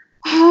with?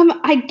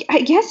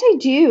 I guess I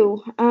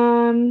do.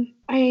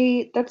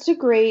 That's a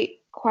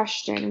great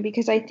question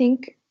because I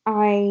think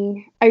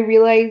I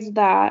realize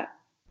that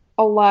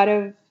a lot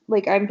of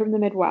like I'm from the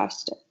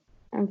Midwest.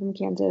 I'm from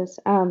Kansas.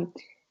 And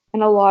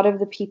a lot of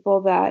the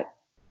people that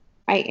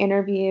I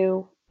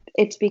interview,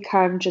 it's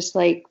become just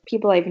like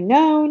people I've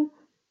known,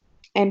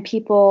 and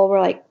people were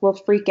like will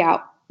freak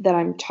out that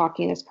I'm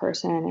talking to this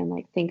person and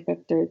like think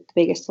that they're the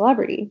biggest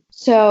celebrity.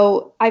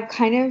 So I've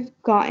kind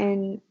of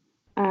gotten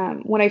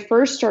when I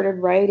first started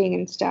writing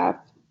and stuff,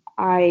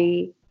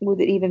 I would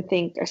even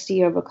think a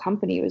CEO of a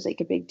company was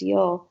like a big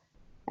deal.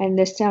 And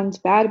this sounds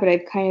bad, but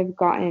I've kind of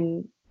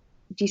gotten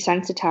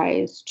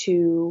desensitized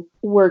to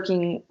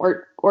working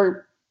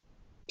or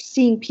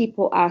seeing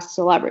people as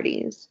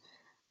celebrities,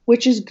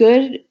 which is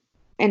good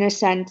in a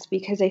sense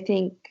because I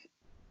think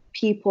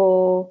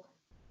people,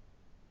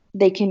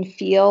 they can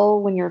feel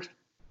when you're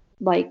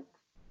like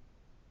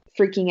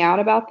freaking out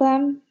about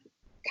them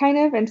kind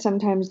of, and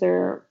sometimes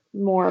they're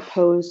more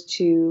opposed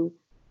to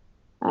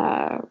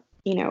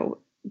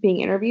being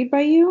interviewed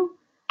by you.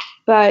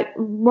 But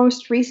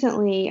most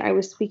recently I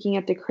was speaking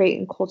at the Create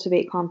and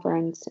Cultivate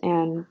conference,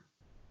 and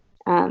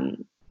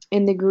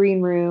in the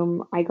green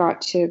room I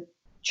got to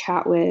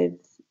chat with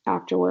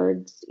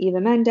afterwards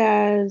Eva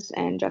Mendes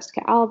and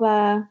Jessica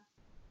Alba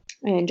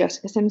and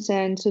Jessica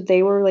Simpson. So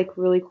they were like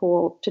really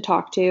cool to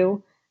talk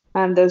to.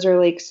 Those are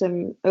like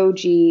some OG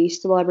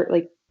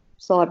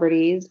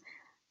celebrities.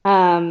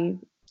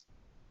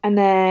 And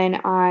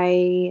then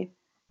I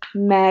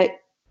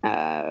met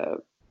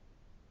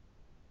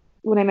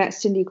when I met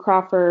Cindy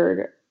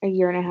Crawford a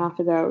year and a half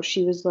ago.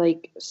 She was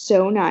like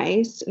so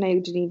nice, and I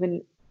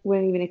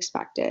wouldn't even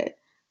expect it.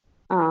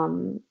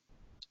 And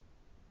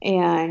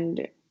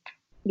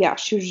yeah,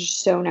 she was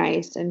just so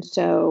nice and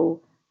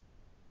so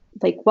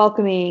like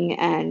welcoming,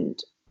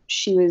 and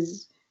she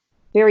was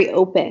very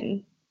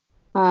open.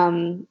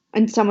 And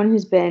someone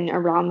who's been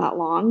around that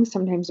long,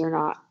 sometimes they're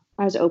not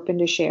as open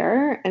to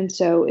share. And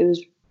so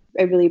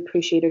I really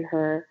appreciated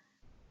her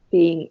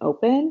being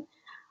open.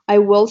 I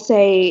will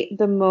say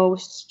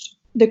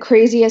the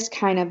craziest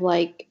kind of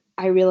like,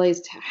 I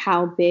realized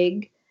how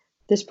big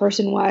this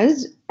person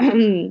was,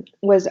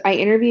 was I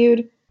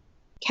interviewed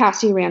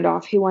Cassie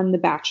Randolph, who won The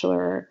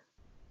Bachelor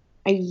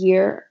a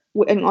year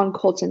on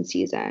Colton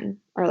season,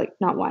 or like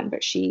not one,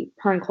 but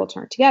her and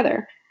Colton are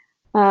together.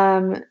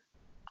 And,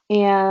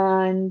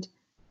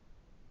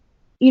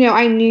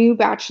 I knew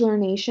Bachelor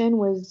Nation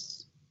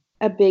was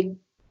a big,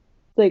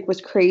 like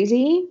was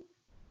crazy.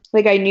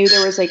 Like I knew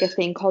there was like a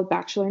thing called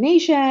Bachelor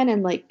Nation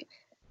and like,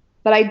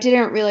 but I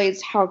didn't realize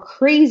how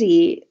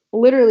crazy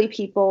literally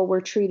people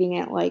were treating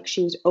it like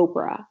she was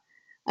Oprah.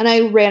 And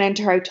I ran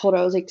into her, I told her,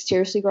 I was like,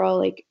 seriously, girl,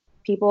 like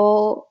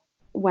people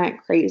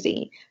went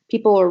crazy.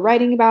 People were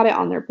writing about it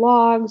on their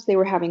blogs. They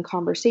were having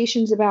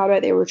conversations about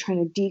it. They were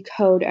trying to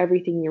decode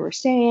everything you were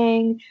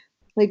saying.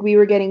 Like we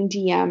were getting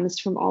DMs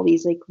from all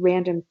these like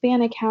random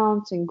fan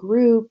accounts and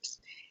groups.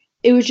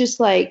 It was just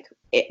like,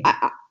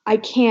 I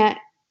can't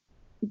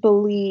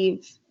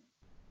believe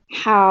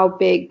how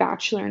big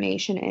Bachelor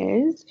Nation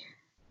is.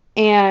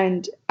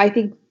 And I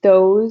think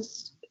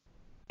those,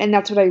 and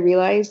that's what I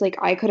realized, like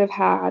I could have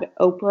had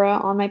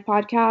Oprah on my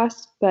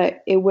podcast,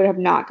 but it would have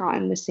not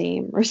gotten the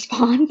same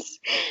response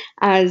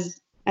as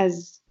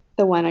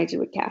the one I did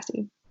with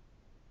Cassie.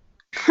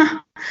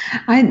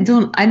 I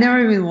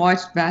never even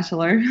watched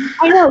Bachelor.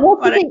 I know,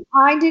 that's the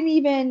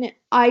thing.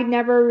 I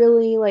never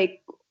really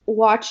like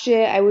watched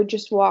it. I would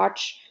just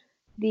watch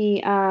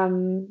the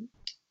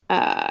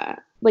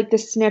like the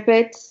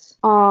snippets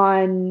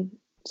on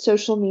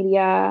social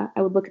media.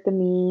 I would look at the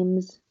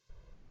memes,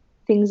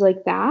 things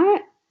like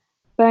that,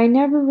 but I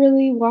never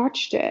really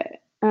watched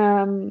it.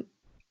 And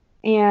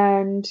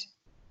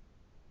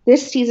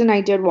this season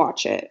I did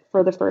watch it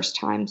for the first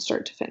time,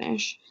 start to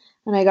finish,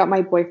 and I got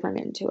my boyfriend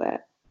into it.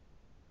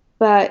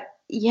 But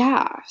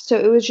yeah, so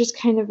it was just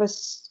kind of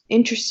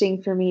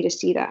interesting for me to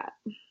see that.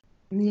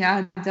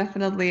 Yeah,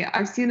 definitely.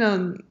 I've seen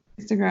on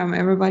Instagram,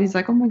 everybody's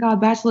like, oh my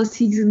God, Bachelor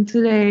season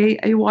today.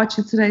 I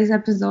watched today's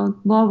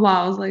episode, blah,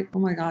 blah. I was like, oh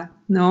my God,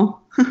 no.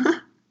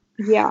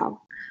 Yeah.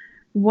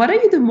 What are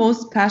you the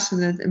most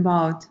passionate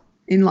about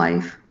in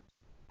life?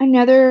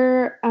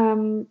 Another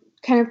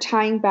kind of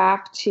tying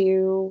back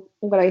to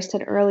what I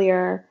said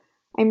earlier,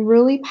 I'm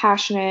really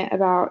passionate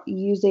about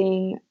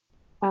using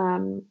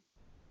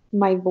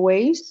my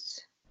voice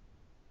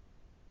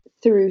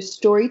through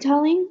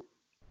storytelling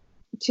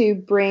to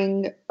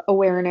bring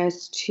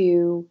awareness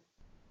to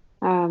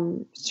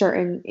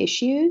certain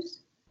issues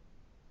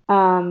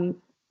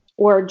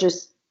or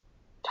just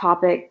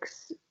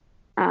topics,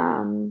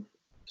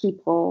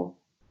 people,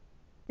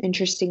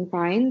 interesting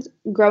finds.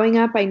 Growing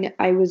up,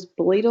 I was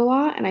bullied a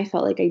lot and I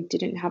felt like I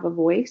didn't have a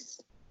voice.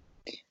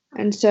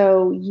 And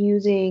so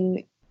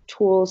using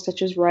tools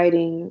such as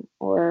writing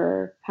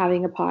or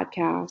having a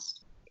podcast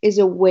is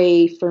a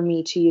way for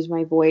me to use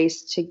my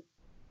voice to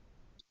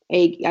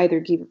either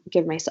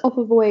give myself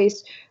a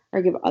voice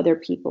or give other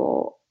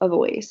people a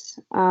voice.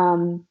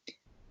 And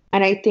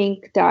I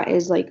think that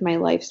is like my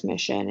life's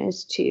mission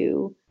is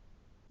to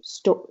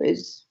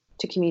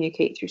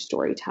communicate through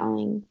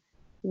storytelling,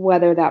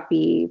 whether that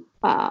be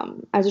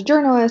as a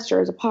journalist or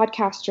as a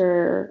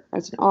podcaster,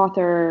 as an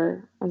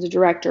author, as a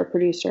director,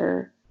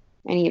 producer,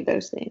 any of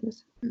those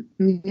things.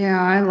 Yeah,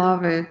 I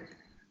love it.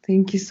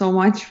 Thank you so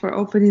much for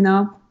opening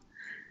up.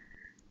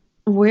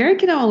 Where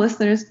can our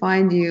listeners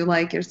find you?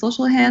 Like your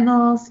social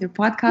handles, your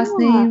podcast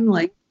name?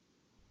 Like,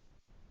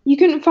 you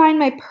can find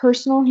my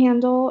personal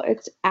handle.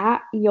 It's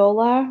at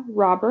Yola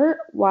Robert,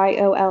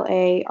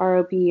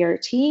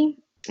 YOLAROBERT.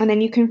 And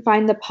then you can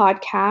find the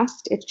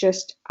podcast. It's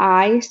just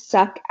I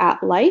Suck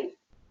at Life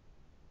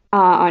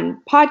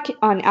on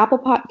Apple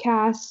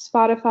Podcasts,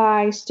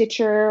 Spotify,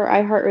 Stitcher,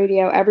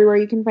 iHeartRadio, everywhere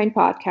you can find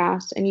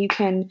podcasts. And you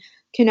can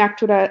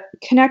connect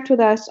with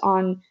us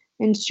on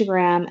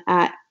Instagram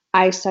at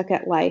I Suck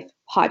at Life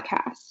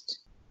podcast.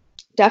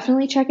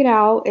 Definitely check it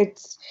out.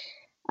 It's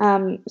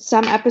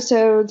some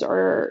episodes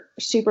are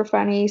super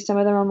funny. Some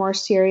of them are more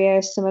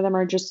serious. Some of them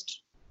are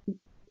just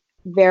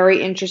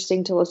very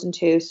interesting to listen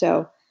to.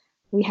 So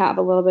we have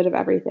a little bit of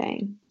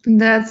everything.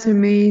 That's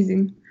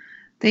amazing.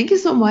 Thank you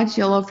so much,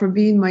 Yola, for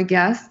being my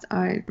guest.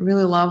 I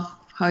really love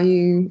how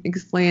you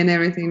explain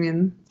everything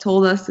and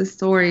told us the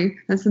story.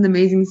 That's an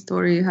amazing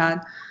story you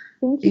had.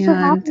 Thank you for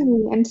having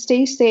me, and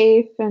stay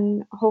safe,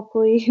 and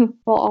hopefully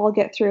we'll all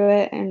get through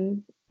it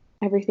and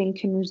everything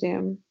can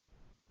resume.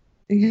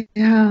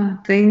 Yeah,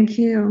 thank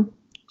you.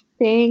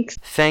 Thanks.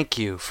 Thank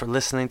you for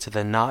listening to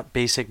the Not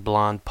Basic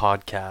Blonde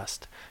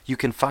podcast. You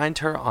can find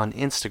her on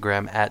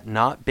Instagram at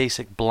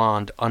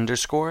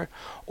notbasicblonde_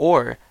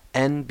 or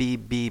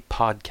NBB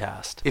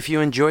podcast. If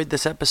you enjoyed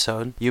this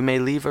episode, you may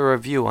leave a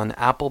review on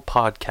Apple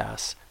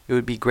Podcasts. It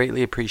would be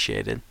greatly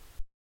appreciated.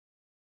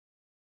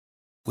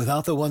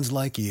 Without the ones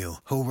like you,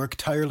 who work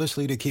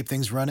tirelessly to keep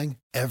things running,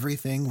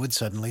 everything would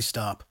suddenly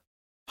stop.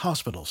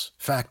 Hospitals,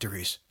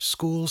 factories,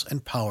 schools,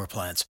 and power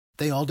plants,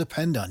 they all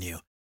depend on you.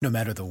 No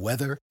matter the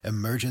weather,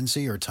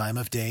 emergency, or time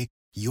of day,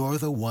 you're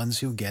the ones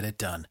who get it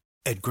done.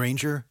 At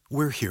Grainger,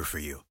 we're here for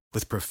you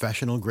with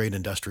professional-grade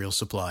industrial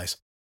supplies.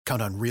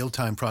 Count on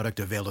real-time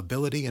product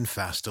availability and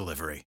fast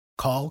delivery.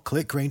 Call,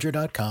 click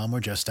Grainger.com, or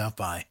just stop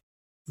by.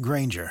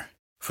 Grainger,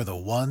 for the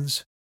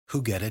ones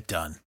who get it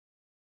done.